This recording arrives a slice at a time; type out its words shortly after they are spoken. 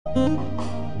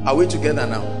Are we together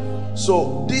now?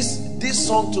 So this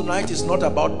song tonight is not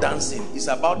about dancing, it's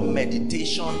about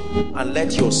meditation and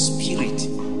let your spirit.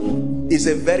 It's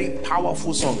a very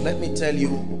powerful song. Let me tell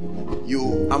you,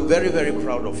 I'm very, very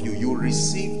proud of you. You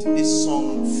received this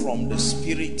song from the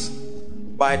Spirit.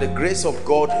 By the grace of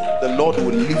God, the Lord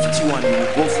will lift you and you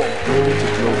will go from glory to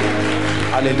glory.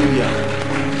 Hallelujah.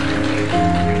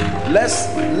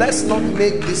 Let's not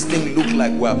make this thing look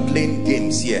like we're playing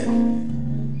games here.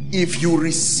 If you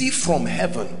receive from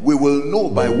heaven, we will know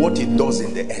by what it does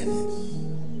in the earth.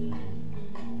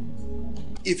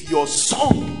 If your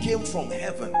song came from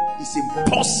heaven, it's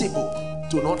impossible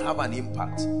to not have an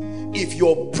impact. If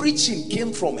your preaching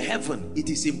came from heaven, it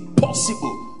is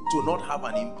impossible to not have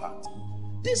an impact.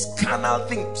 These carnal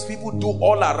things people do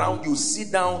all around you,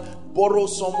 sit down, borrow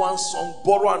someone's song,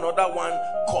 borrow another one,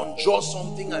 conjure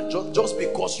something, and just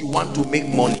because you want to make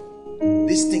money.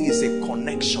 This thing is a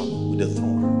connection with the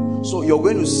throne. So you're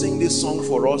going to sing this song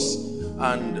for us,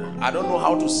 and I don't know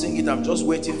how to sing it. I'm just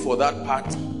waiting for that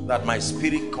part that my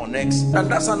spirit connects.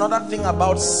 And that's another thing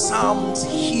about psalms,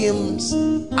 hymns,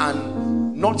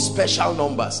 and not special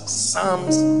numbers.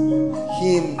 Psalms,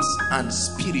 hymns, and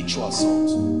spiritual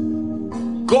songs.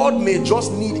 God may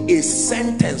just need a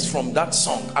sentence from that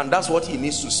song, and that's what he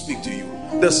needs to speak to you.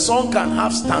 The song can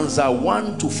have stanza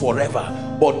 1 to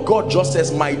forever, but God just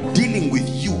says, my dealing with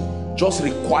you just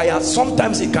requires,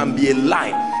 sometimes it can be a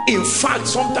line. In fact,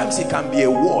 sometimes it can be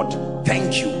a word.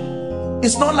 Thank you.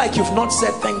 It's not like you've not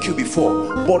said thank you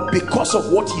before, but because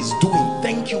of what he's doing,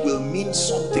 thank you will mean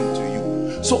something to you.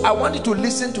 So I want you to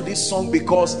listen to this song,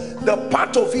 because the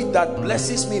part of it that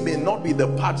blesses me may not be the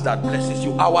part that blesses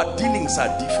you. Our dealings are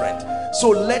different. So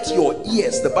let your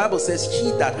ears, the Bible says,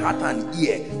 he that hath an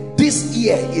ear, this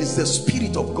ear is the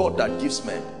Spirit of God that gives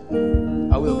men.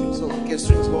 I will. So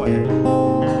KaeStrings, go ahead.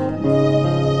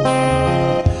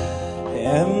 I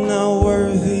am not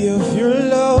worthy of your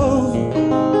love.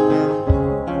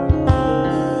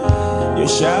 You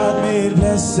showered me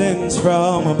blessings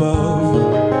from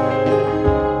above.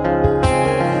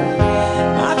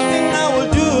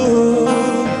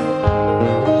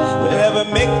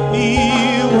 Make me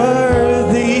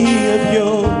worthy of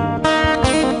you.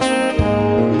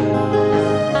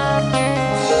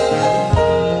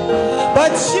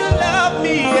 But you love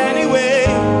me anyway.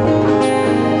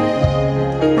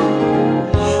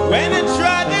 When I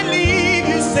tried to leave,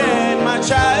 you said, my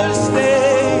child,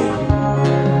 stay.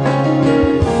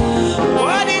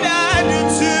 What did I do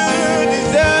to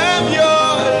deserve your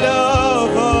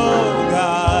love, oh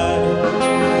God?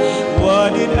 What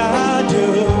did I do?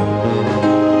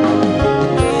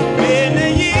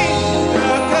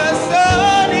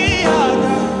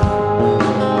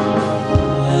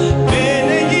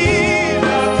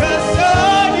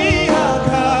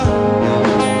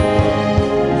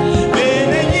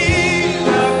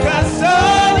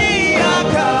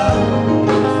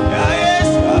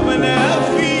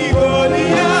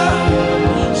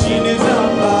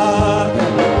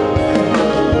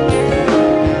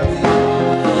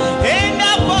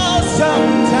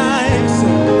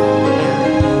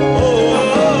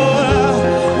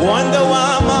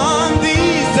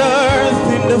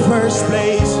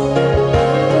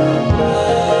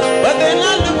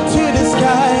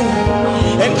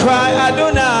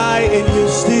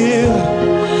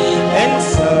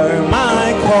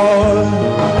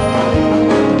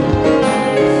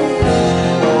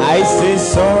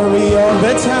 Sorry all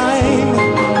the time,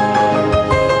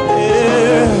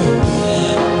 yeah,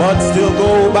 but still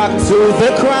go back to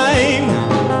the crime.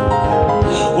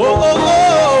 Oh, oh, oh.